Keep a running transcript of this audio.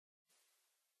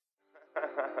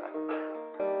Knew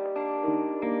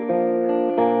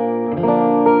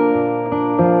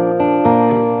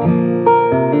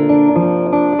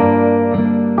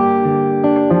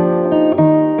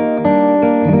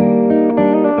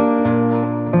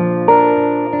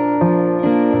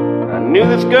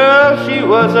this girl, she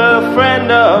was a friend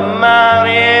of mine,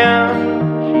 yeah.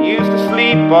 She used to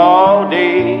sleep all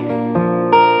day.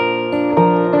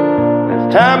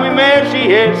 Last time we met, she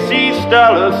had ceased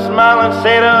all her smile and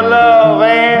said her love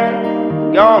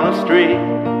had gone astray.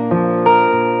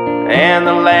 And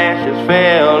the lashes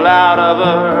fell out of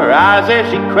her eyes as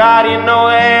she cried. You know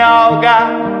they all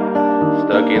got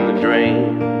stuck in the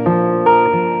drain.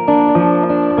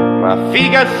 My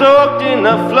feet got soaked in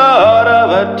the flood of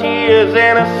her tears,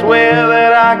 and I swear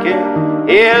that I can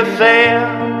hear her say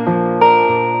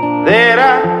that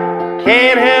I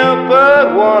can't help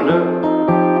but wonder,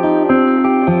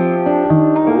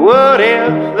 what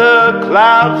if the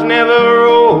clouds never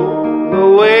roll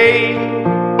away?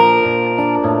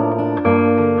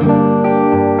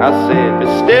 I said, but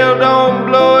still don't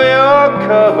blow your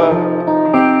cover,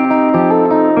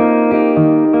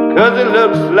 'cause it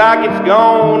looks like it's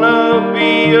gonna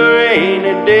be a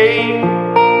rainy day.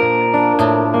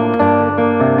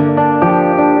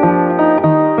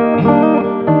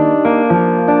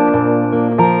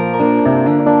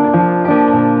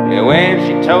 And when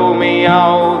she told me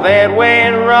all that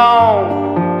went wrong,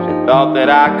 she thought that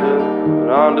I could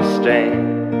understand.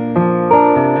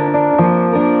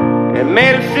 It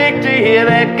made her sick to hear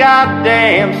that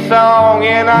goddamn song,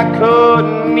 and I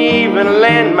couldn't even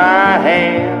lend my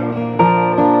hand.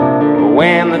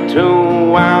 When the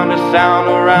tune wound to sound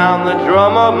around the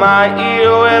drum of my ear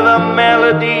with a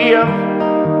melody of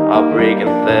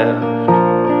heartbreaking theft,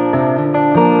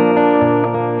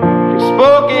 she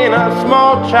spoke in a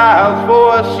small child's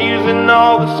voice, using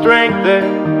all the strength that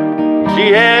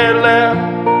she had left,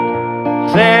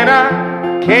 saying, I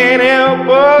can't help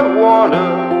but wonder,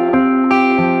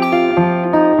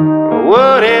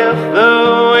 what if the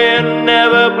wind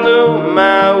never blew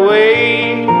my way?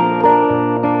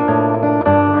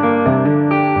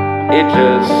 It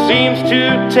just seems to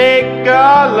take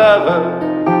our lover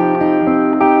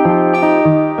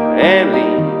and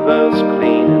leave us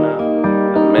cleaning up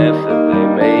the mess that they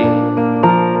made.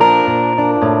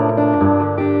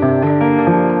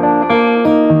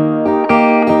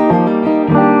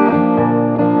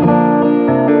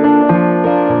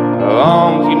 Her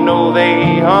arms, you know, they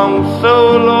hung so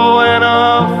low, and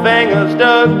her fingers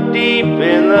dug deep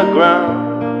in the ground.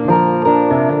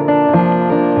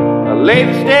 A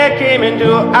lady stare came into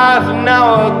her eyes an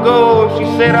hour ago. She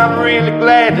said, I'm really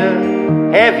glad to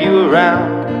have you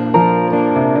around.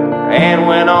 And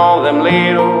when all them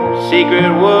little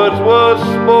secret words was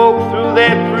spoke through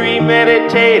that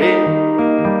premeditated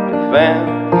defense,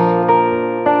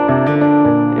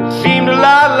 it seemed a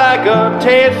lot like a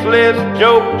tasteless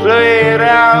joke played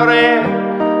out at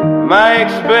my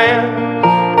expense,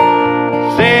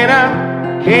 saying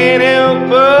I can't help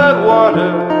but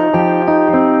wonder,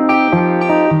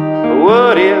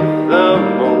 what if the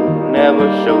moon never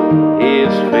showed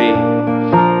his face?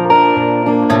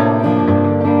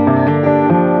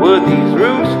 Would these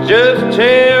roots just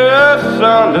tear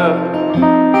asunder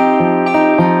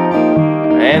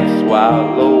and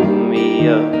swallow me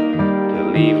up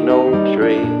to leave no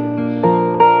trace?